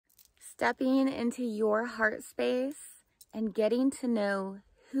stepping into your heart space and getting to know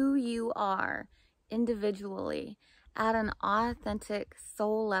who you are individually at an authentic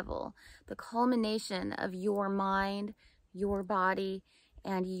soul level, the culmination of your mind, your body,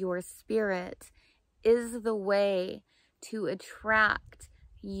 and your spirit is the way to attract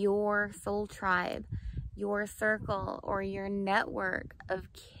your soul tribe, your circle, or your network of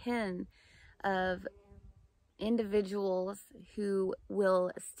kin, of individuals who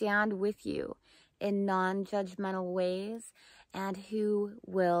will stand with you in non-judgmental ways and who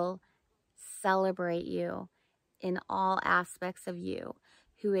will celebrate you in all aspects of you,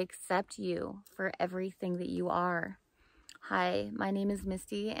 who accept you for everything that you are. Hi, my name is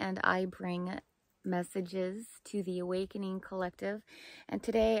Misty, and I bring messages to the Awakening Collective, and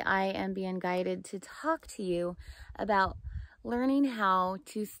today I am being guided to talk to you about learning how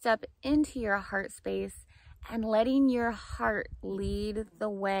to step into your heart space and letting your heart lead the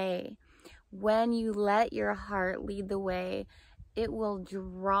way. When you let your heart lead the way, it will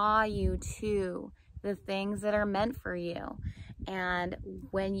draw you to the things that are meant for you. And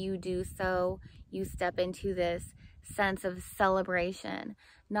when you do so, you step into this sense of celebration,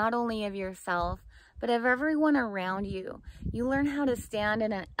 not only of yourself, but of everyone around you. You learn how to stand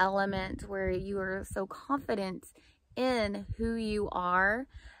in an element where you are so confident in who you are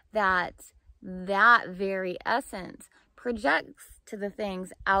that very essence projects to the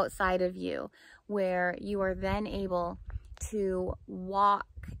things outside of you, where you are then able to walk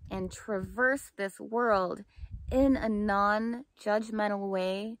and traverse this world in a non-judgmental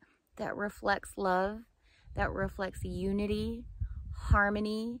way that reflects love, that reflects unity,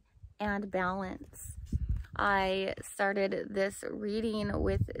 harmony, and balance. I started this reading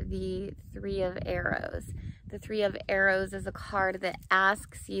with the Three of Arrows. The Three of Arrows is a card that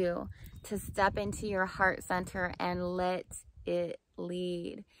asks you to step into your heart center and let it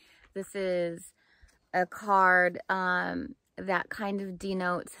lead. This is a card that kind of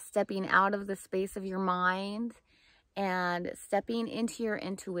denotes stepping out of the space of your mind and stepping into your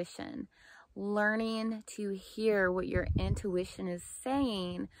intuition, learning to hear what your intuition is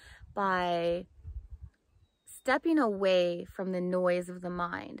saying by stepping away from the noise of the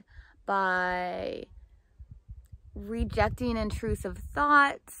mind, by rejecting intrusive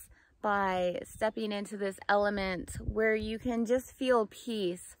thoughts, by stepping into this element where you can just feel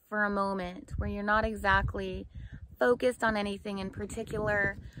peace for a moment, where you're not exactly focused on anything in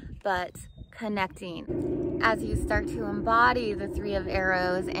particular, but connecting. As you start to embody the Three of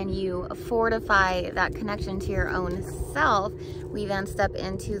Arrows and you fortify that connection to your own self, we then step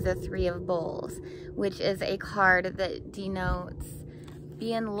into the Three of Bowls, which is a card that denotes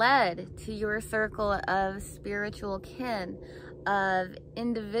being led to your circle of spiritual kin, of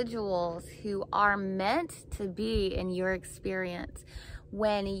individuals who are meant to be in your experience.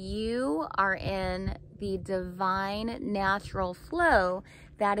 When you are in the divine natural flow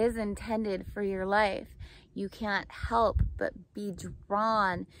that is intended for your life, you can't help but be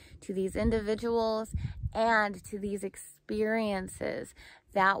drawn to these individuals and to these experiences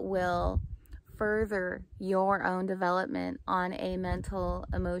that will further your own development on a mental,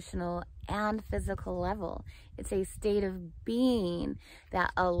 emotional, and physical level. It's a state of being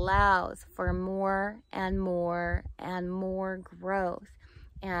that allows for more and more and more growth,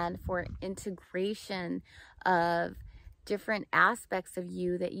 and for integration of different aspects of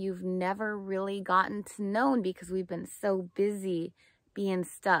you that you've never really gotten to know because we've been so busy being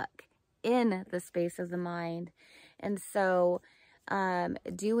stuck in the space of the mind. And so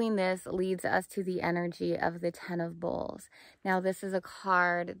doing this leads us to the energy of the Ten of Bowls. Now, this is a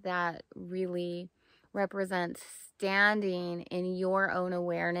card that really represents standing in your own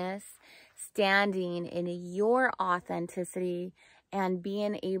awareness, standing in your authenticity, and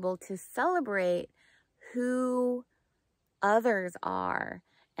being able to celebrate who others are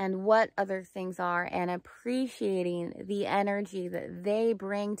and what other things are, and appreciating the energy that they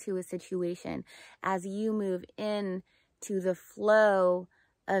bring to a situation as you move in to the flow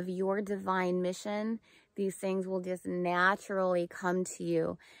of your divine mission. These things will just naturally come to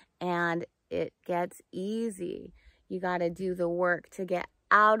you, and it gets easy. You got to do the work to get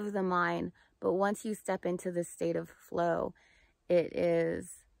out of the mind, but once you step into the state of flow, it is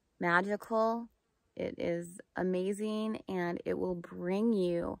magical, it is amazing, and it will bring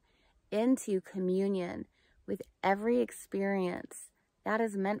you into communion with every experience that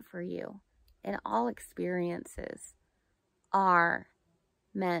is meant for you. And all experiences are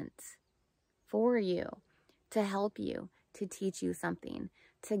meant for you, to help you, to teach you something,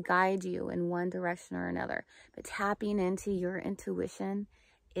 to guide you in one direction or another. But tapping into your intuition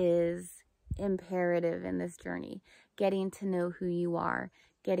is imperative in this journey. Getting to know who you are,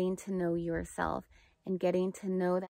 getting to know yourself and getting to know that